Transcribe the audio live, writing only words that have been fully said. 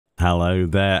Hello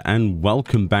there and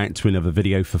welcome back to another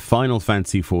video for Final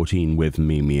Fantasy XIV with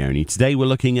me, Meoni. Today we're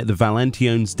looking at the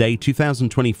Valentiones Day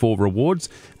 2024 rewards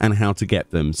and how to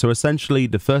get them. So essentially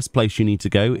the first place you need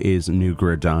to go is New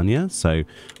Gridania. So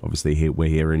obviously we're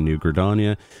here in New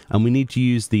Gridania and we need to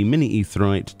use the mini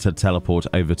Aetheryte to teleport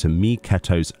over to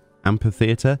Miketo's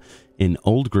Amphitheater in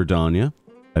Old Gridania.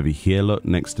 Over here, look,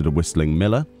 next to the Whistling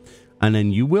Miller. And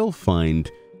then you will find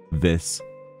this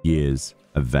year's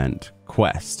event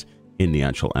quest in the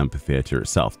actual amphitheater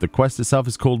itself. The quest itself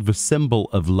is called the Symbol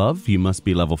of Love. You must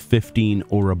be level 15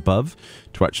 or above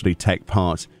to actually take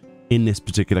part in this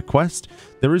particular quest.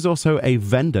 There is also a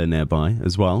vendor nearby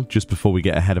as well, just before we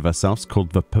get ahead of ourselves,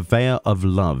 called the Purveyor of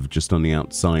Love, just on the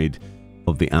outside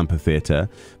of the amphitheater.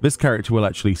 This character will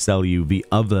actually sell you the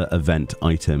other event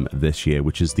item this year,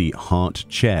 which is the Heart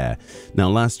Chair. Now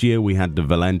last year we had the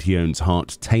Valentiones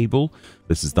Heart Table.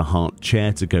 This is the Heart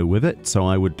Chair to go with it, so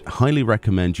I would highly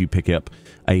recommend you pick up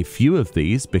a few of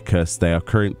these because they are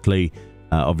currently,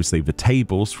 obviously the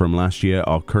tables from last year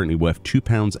are currently worth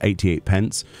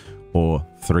 £2.88 or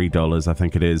 $3 I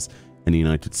think it is in the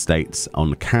United States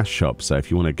on the cash shop. So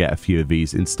if you want to get a few of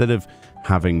these instead of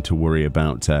having to worry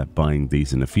about buying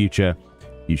these in the future,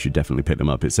 you should definitely pick them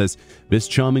up. It says, this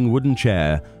charming wooden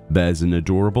chair bears an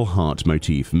adorable heart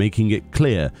motif, making it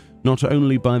clear not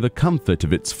only by the comfort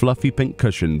of its fluffy pink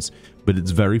cushions, but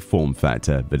its very form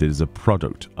factor that it is a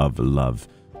product of love.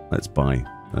 Let's buy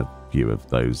a few of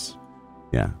those.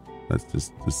 Yeah, let's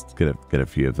just get a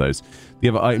few of those. The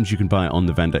other items you can buy on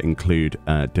the vendor include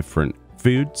different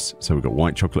foods. So we've got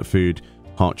white chocolate food,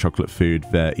 heart chocolate food,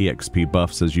 their EXP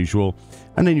buffs as usual.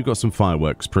 And then you've got some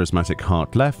fireworks, prismatic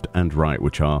heart left and right,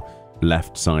 which are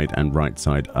left side and right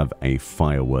side of a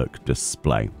firework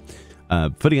display.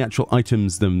 For the actual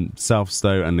items themselves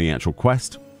though, and the actual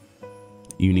quest,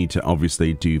 you need to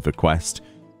obviously do the quest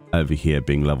over here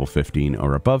being level 15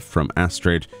 or above from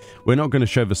Astrid. We're not going to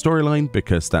show the storyline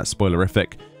because that's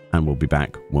spoilerific, and we'll be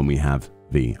back when we have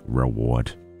the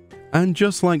reward. And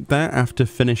just like that, after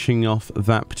finishing off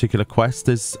that particular quest,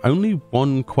 there's only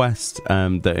one quest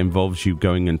that involves you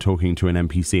going and talking to an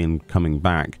NPC and coming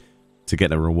back to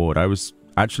get a reward. I was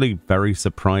actually very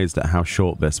surprised at how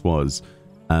short this was.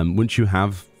 Once you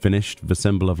have finished the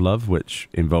Symbol of Love, which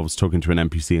involves talking to an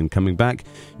NPC and coming back,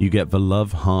 you get the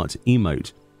Love Heart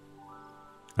emote,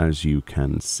 as you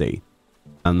can see.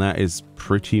 And that is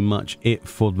pretty much it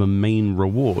for the main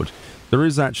reward. There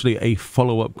is actually a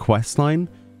follow-up quest line,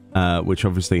 which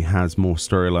obviously has more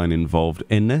storyline involved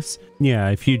in this.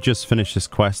 Yeah, if you just finish this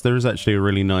quest, there is actually a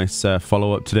really nice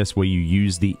follow-up to this where you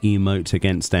use the emote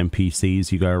against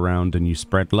NPCs. You go around and you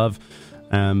spread love.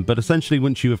 But essentially,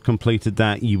 once you have completed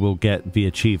that, you will get the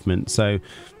achievement. So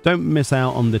don't miss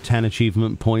out on the 10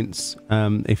 achievement points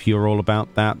if you're all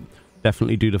about that.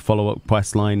 Definitely do the follow-up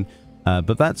quest line.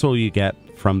 But that's all you get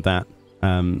from that.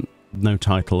 No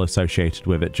title associated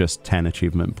with it, just 10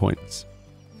 achievement points.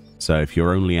 So if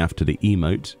you're only after the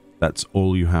emote, that's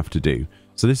all you have to do.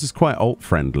 So this is quite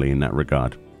alt-friendly in that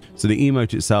regard. So the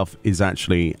emote itself is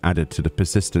actually added to the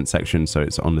persistent section, so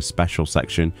it's on the special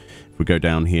section. If we go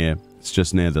down here, it's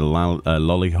just near the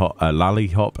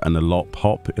lollyhop and the lop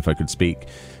hop, if I could speak,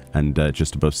 and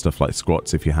just above stuff like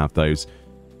squats if you have those.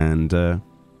 And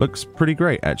looks pretty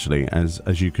great actually,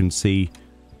 as you can see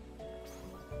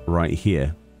right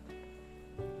here.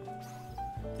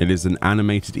 It is an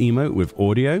animated emote with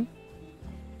audio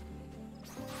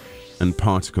and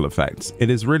particle effects. It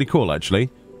is really cool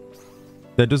actually.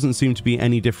 There doesn't seem to be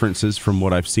any differences from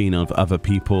what I've seen of other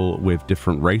people with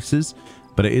different races,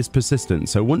 but it is persistent.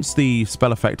 So once the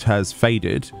spell effect has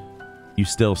faded, you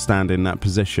still stand in that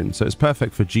position. So it's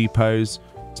perfect for G-pose.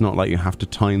 It's not like you have to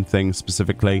time things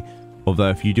specifically.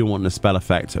 Although if you do want the spell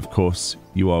effect, of course,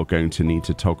 you are going to need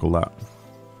to toggle that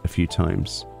a few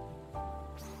times.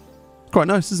 Quite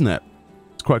nice, isn't it?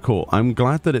 It's quite cool. I'm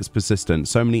glad that it's persistent.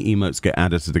 So many emotes get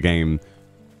added to the game,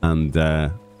 and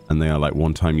they are like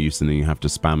one-time use, and then you have to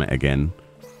spam it again.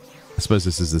 I suppose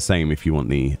this is the same if you want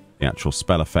the actual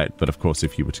spell effect, but of course,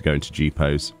 if you were to go into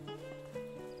G-pose,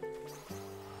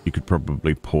 you could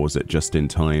probably pause it just in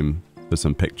time for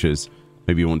some pictures.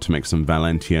 Maybe you want to make some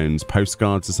Valentiones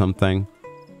postcards or something.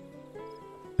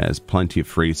 There's plenty of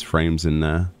freeze frames in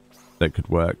there that could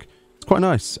work. It's quite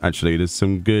nice, actually. There's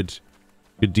some good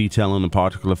detail on the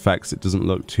particle effects. It doesn't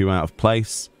look too out of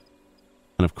place.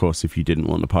 And of course, if you didn't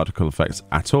want the particle effects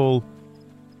at all,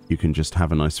 you can just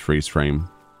have a nice freeze frame.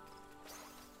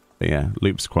 But yeah,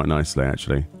 loops quite nicely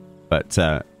actually. But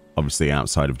obviously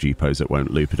outside of G-pose it won't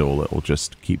loop at all. It'll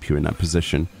just keep you in that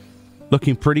position.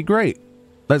 Looking pretty great.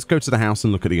 Let's go to the house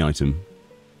and look at the item.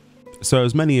 So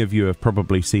as many of you have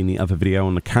probably seen the other video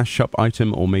on the cash shop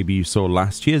item, or maybe you saw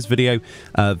last year's video,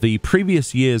 the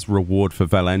previous year's reward for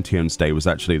Valentiones Day was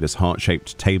actually this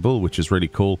heart-shaped table, which is really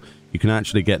cool. You can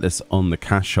actually get this on the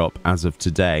cash shop as of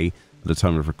today, at the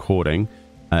time of recording,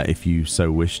 if you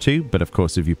so wish to. But of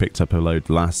course, if you picked up a load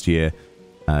last year,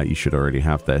 you should already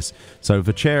have this. So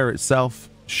the chair itself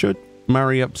should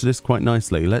marry up to this quite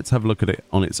nicely. Let's have a look at it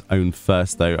on its own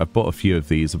first, though. I've bought a few of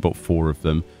these. I bought 4 of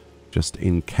them, just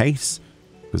in case,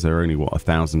 because they're only, what,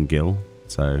 1,000 gil.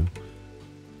 So,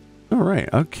 all right,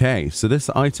 okay. So this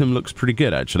item looks pretty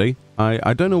good, actually.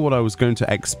 I don't know what I was going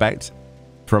to expect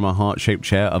from a heart-shaped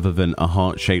chair other than a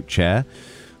heart-shaped chair,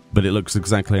 but it looks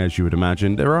exactly as you would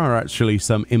imagine. There are actually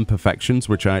some imperfections,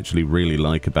 which I actually really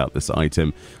like about this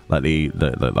item, like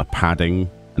the padding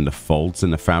and the folds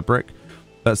in the fabric.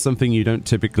 That's something you don't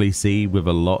typically see with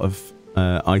a lot of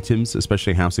items,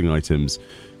 especially housing items.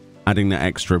 Adding that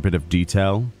extra bit of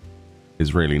detail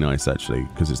is really nice, actually,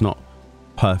 because it's not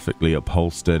perfectly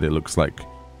upholstered. It looks like,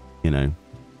 you know,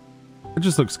 it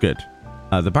just looks good.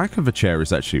 The back of the chair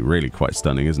is actually really quite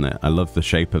stunning, isn't it? I love the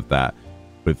shape of that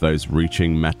with those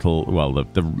reaching metal, well,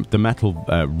 the metal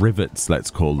rivets,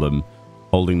 let's call them,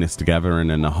 holding this together, and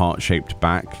then a heart-shaped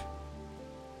back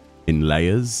in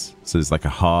layers. So there's like a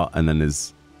heart, and then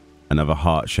there's another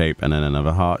heart shape, and then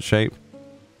another heart shape.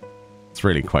 It's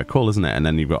really quite cool, isn't it? And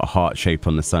then you've got a heart shape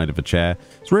on the side of a chair.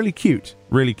 It's really cute.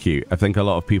 Really cute. I think a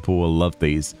lot of people will love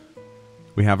these.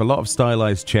 We have a lot of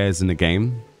stylized chairs in the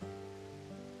game,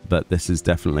 but this is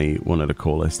definitely one of the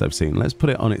coolest I've seen. Let's put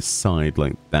it on its side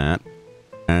like that.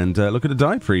 And look at the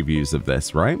die previews of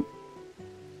this, right?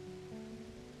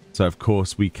 So, of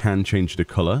course, we can change the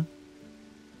color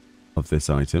of this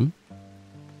item,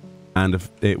 and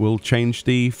it will change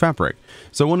the fabric.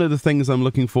 So one of the things I'm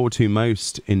looking forward to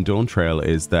most in Dawntrail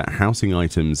is that housing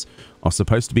items are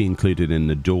supposed to be included in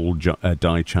the dual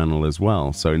die channel as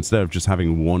well. So instead of just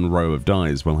having one row of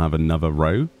dies, we'll have another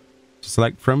row to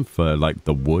select from for, like,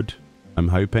 the wood, I'm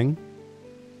hoping.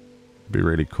 It'd be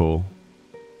really cool.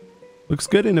 Looks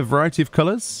good in a variety of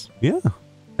colors. Yeah.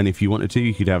 And if you wanted to,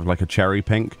 you could have like a cherry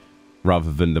pink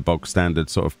rather than the bog standard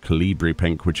sort of Calibri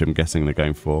pink, which I'm guessing they're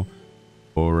going for.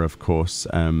 Or, of course,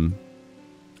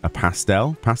 a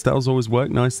pastel. Pastels always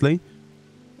work nicely.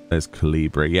 There's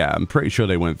Calibri. Yeah, I'm pretty sure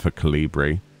they went for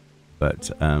Calibri. But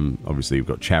obviously you've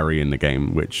got cherry in the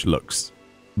game, which looks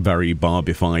very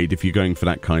barbified if you're going for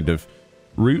that kind of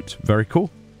route. Very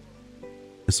cool.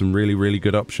 There's some really, really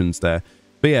good options there.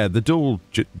 But yeah, the dual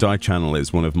die channel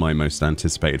is one of my most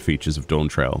anticipated features of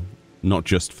Dawntrail. Not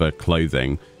just for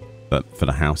clothing, but for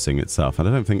the housing itself. And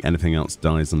I don't think anything else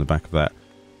dies on the back of that.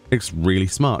 It's really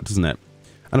smart, doesn't it?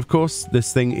 And of course,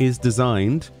 this thing is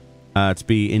designed to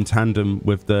be in tandem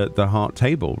with the heart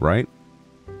table, right?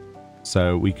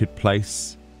 So we could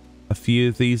place a few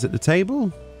of these at the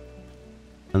table.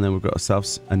 And then we've got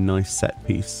ourselves a nice set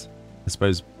piece. I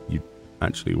suppose you'd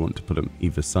actually want to put them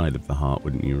either side of the heart,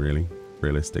 wouldn't you, really?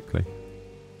 Realistically.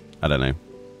 I don't know.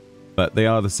 But they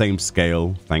are the same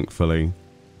scale, thankfully.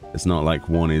 It's not like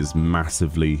one is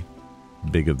massively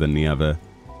bigger than the other.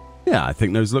 Yeah, I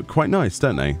think those look quite nice,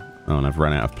 don't they? Oh, and I've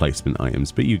run out of placement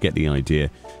items, but you get the idea.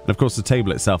 And of course, the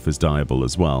table itself is dyeable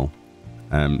as well.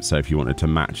 So if you wanted to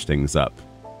match things up,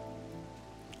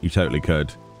 you totally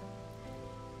could.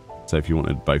 So if you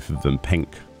wanted both of them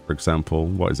pink, for example,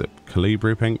 what is it?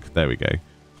 Calibri pink? There we go.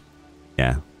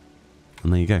 Yeah.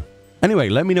 And there you go. Anyway,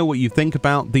 let me know what you think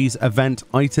about these event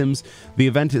items. The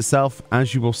event itself,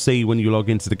 as you will see when you log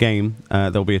into the game,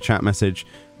 there'll be a chat message,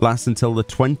 lasts until the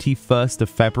 21st of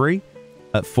February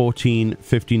at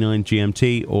 14:59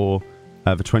 GMT, or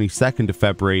the 22nd of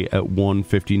February at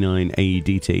 1:59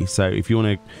 AEDT. So if you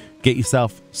want to get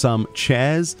yourself some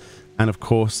chairs, and of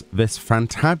course this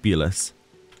fantabulous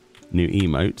new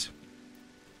emote,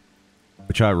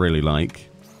 which I really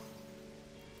like,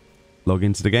 log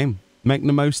into the game. Make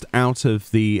the most out of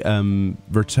the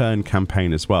return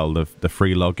campaign as well, the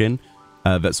free login.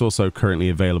 That's also currently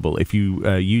available. If you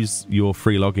use your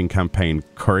free login campaign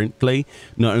currently,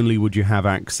 not only would you have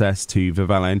access to the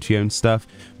Valentiones stuff,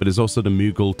 but there's also the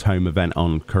Moogle tome event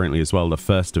on currently as well, the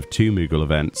first of 2 Moogle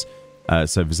events.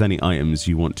 So if there's any items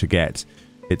you want to get,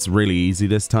 it's really easy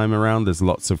this time around. There's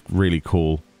lots of really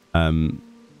cool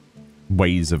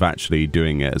ways of actually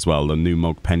doing it as well. The new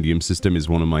Mogpendium system is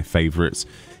one of my favorites.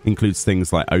 Includes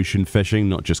things like ocean fishing,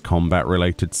 not just combat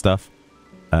related stuff,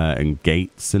 and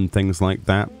gates and things like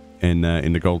that in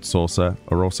the Gold Saucer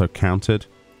are also counted.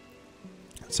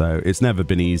 So it's never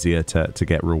been easier to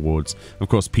get rewards. Of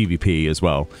course, PvP as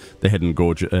well. The hidden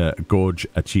gorge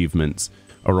achievements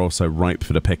are also ripe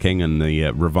for the picking, and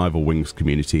the Revival Wings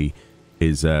community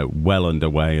is well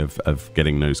underway of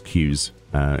getting those queues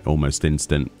almost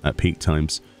instant at peak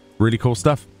times. Really cool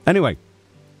stuff. Anyway,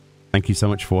 thank you so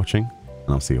much for watching, and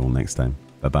I'll see you all next time.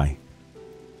 Bye-bye.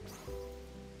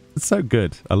 It's so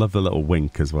good. I love the little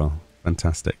wink as well.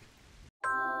 Fantastic.